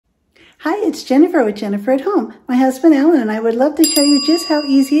Hi, it's Jennifer with Jennifer at Home. My husband Alan and I would love to show you just how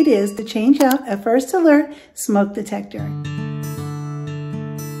easy it is to change out a First Alert smoke detector.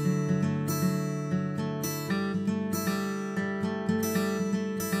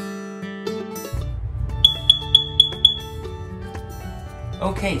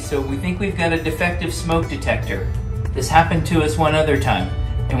 Okay, so we think we've got a defective smoke detector. This happened to us one other time.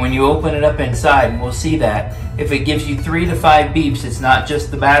 And when you open it up inside, we'll see that if it gives you 3 to 5 beeps, it's not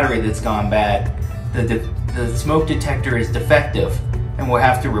just the battery that's gone bad. The smoke detector is defective and we'll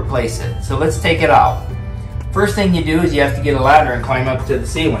have to replace it. So let's take it out. First thing you do is you have to get a ladder and climb up to the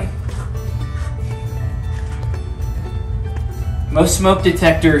ceiling. Most smoke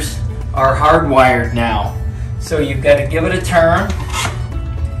detectors are hardwired now. So you've got to give it a turn.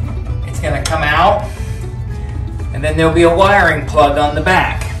 It's going to come out. And then there'll be a wiring plug on the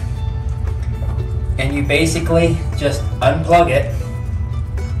back. And you basically just unplug it.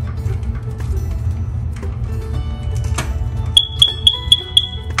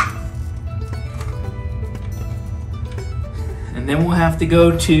 And then we'll have to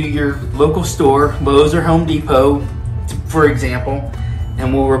go to your local store, Lowe's or Home Depot, for example,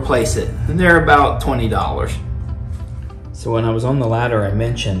 and we'll replace it. And they're about $20. So when I was on the ladder, I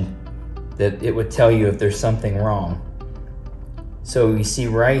mentioned that it would tell you if there's something wrong. So you see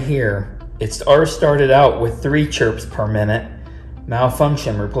right here, ours started out with 3 chirps per minute,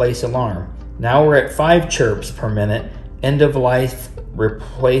 malfunction, replace alarm. Now we're at 5 chirps per minute, end of life,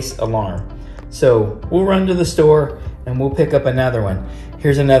 replace alarm. So we'll run to the store and we'll pick up another one.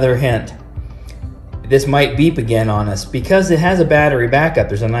 Here's another hint. This might beep again on us because it has a battery backup.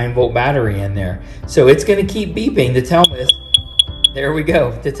 There's a 9-volt battery in there. So it's gonna keep beeping to tell us, there we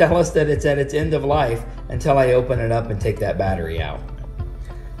go, to tell us that it's at its end of life until I open it up and take that battery out.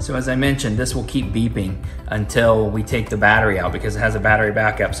 So as I mentioned, this will keep beeping until we take the battery out because it has a battery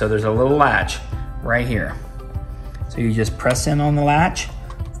backup. So there's a little latch right here. So you just press in on the latch,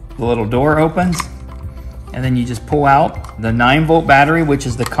 the little door opens, and then you just pull out the 9-volt battery, which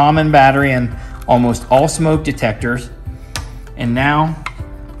is the common battery in almost all smoke detectors. And now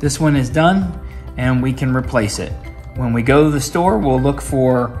this one is done and we can replace it. When we go to the store, we'll look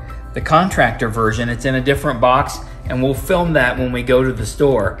for the contractor version. It's in a different box and we'll film that when we go to the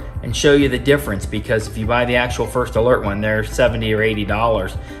store and show you the difference, because if you buy the actual First Alert one, they're $70 or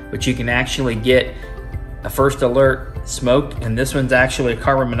 $80, but you can actually get a First Alert smoke, and this one's actually a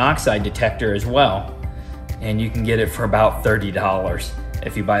carbon monoxide detector as well, and you can get it for about $30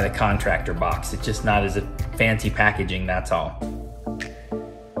 if you buy the contractor box. It's just not as a fancy packaging, that's all.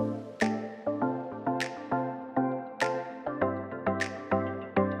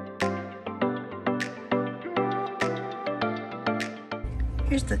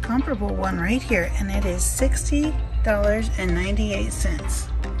 Here's the comparable one right here, and it is $60.98.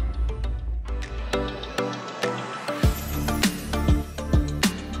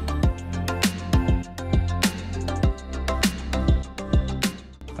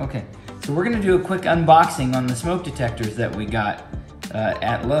 Okay, so we're gonna do a quick unboxing on the smoke detectors that we got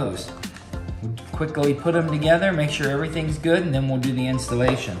at Lowe's. We'll quickly put them together, make sure everything's good, and then we'll do the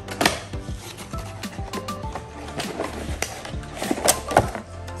installation.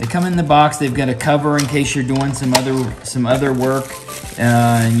 They come in the box. They've got a cover in case you're doing some other work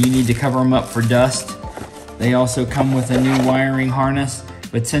and you need to cover them up for dust. They also come with a new wiring harness,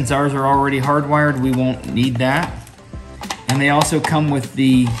 but since ours are already hardwired, we won't need that. And they also come with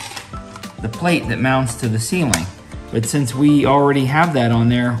the plate that mounts to the ceiling. But since we already have that on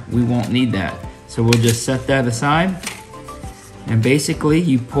there, we won't need that. So we'll just set that aside. And basically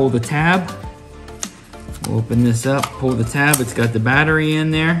you pull the tab. We'll open this up, pull the tab. It's got the battery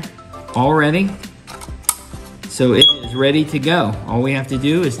in there already. So it is ready to go. All we have to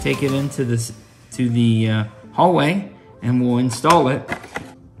do is take it into the hallway and we'll install it.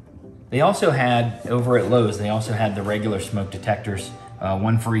 They also had, over at Lowe's, they also had the regular smoke detectors,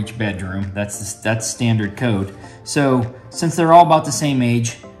 one for each bedroom. That's standard code. So since they're all about the same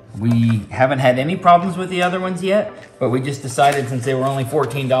age, we haven't had any problems with the other ones yet, but we just decided since they were only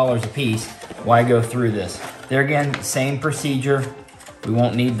 $14 a piece, why go through this? There again, same procedure. We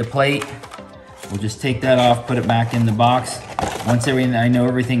won't need the plate. We'll just take that off, put it back in the box. Once I know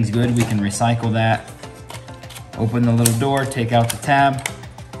everything's good, we can recycle that. Open the little door, take out the tab,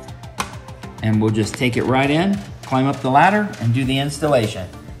 and we'll just take it right in, climb up the ladder, and do the installation.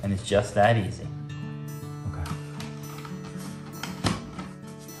 And it's just that easy. Okay.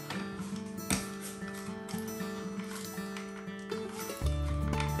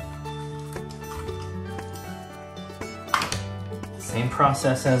 Same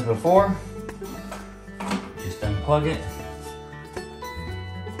process as before. Just unplug it.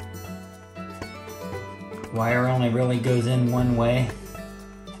 Wire only really goes in one way.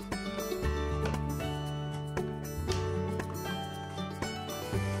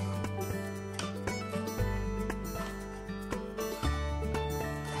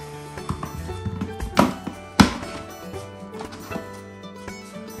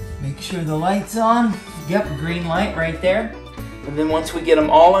 Make sure the light's on. Yep, green light right there. And then once we get them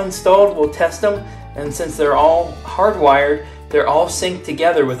all installed, we'll test them. And since they're all hardwired, they're all synced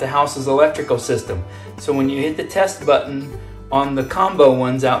together with the house's electrical system. So when you hit the test button on the combo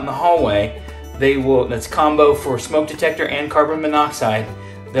ones out in the hallway, that's combo for smoke detector and carbon monoxide,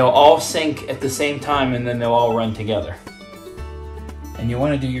 they'll all sync at the same time and then they'll all run together. And you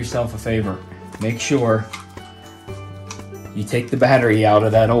want to do yourself a favor. Make sure you take the battery out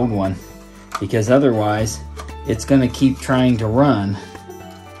of that old one, because otherwise it's going to keep trying to run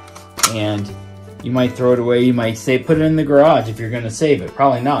and you might throw it away. You might say put it in the garage if you're going to save it.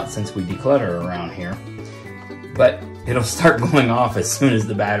 Probably not, since we declutter around here. But it'll start going off as soon as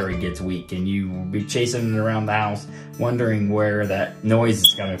the battery gets weak, and you will be chasing it around the house wondering where that noise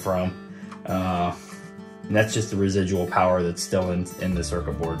is coming from. And that's just the residual power that's still in the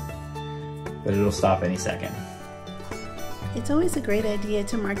circuit board. But it'll stop any second. It's always a great idea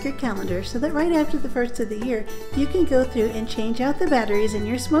to mark your calendar so that right after the first of the year, you can go through and change out the batteries in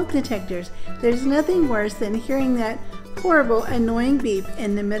your smoke detectors. There's nothing worse than hearing that horrible, annoying beep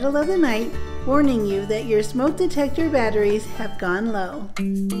in the middle of the night, warning you that your smoke detector batteries have gone low.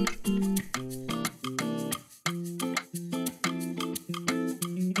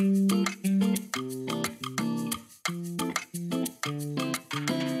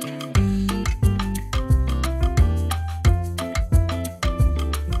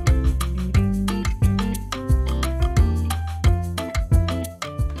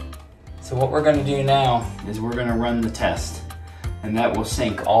 So what we're going to do now is we're going to run the test, and that will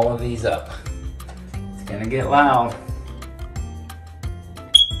sync all of these up. It's going to get loud.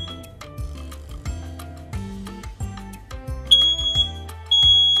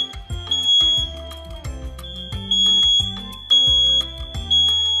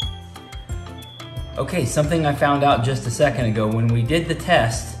 Okay, something I found out just a second ago. When we did the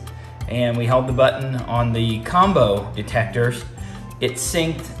test and we held the button on the combo detectors, it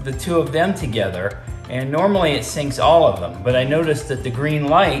synced the two of them together, and normally it syncs all of them, but I noticed that the green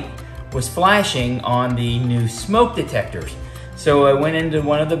light was flashing on the new smoke detectors. So I went into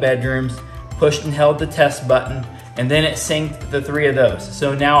one of the bedrooms, pushed and held the test button, and then it synced the three of those.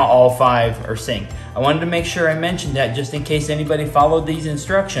 So now all five are synced. I wanted to make sure I mentioned that just in case anybody followed these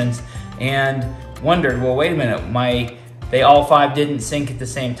instructions and wondered, well, wait a minute, they all five didn't sync at the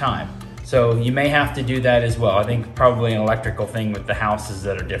same time. So you may have to do that as well. I think probably an electrical thing with the houses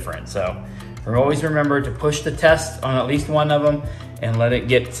that are different. So always remember to push the test on at least one of them and let it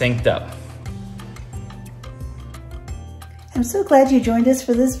get synced up. I'm so glad you joined us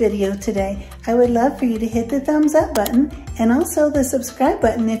for this video today. I would love for you to hit the thumbs up button and also the subscribe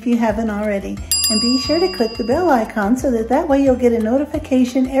button if you haven't already. And be sure to click the bell icon so that way you'll get a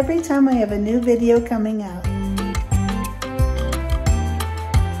notification every time I have a new video coming out.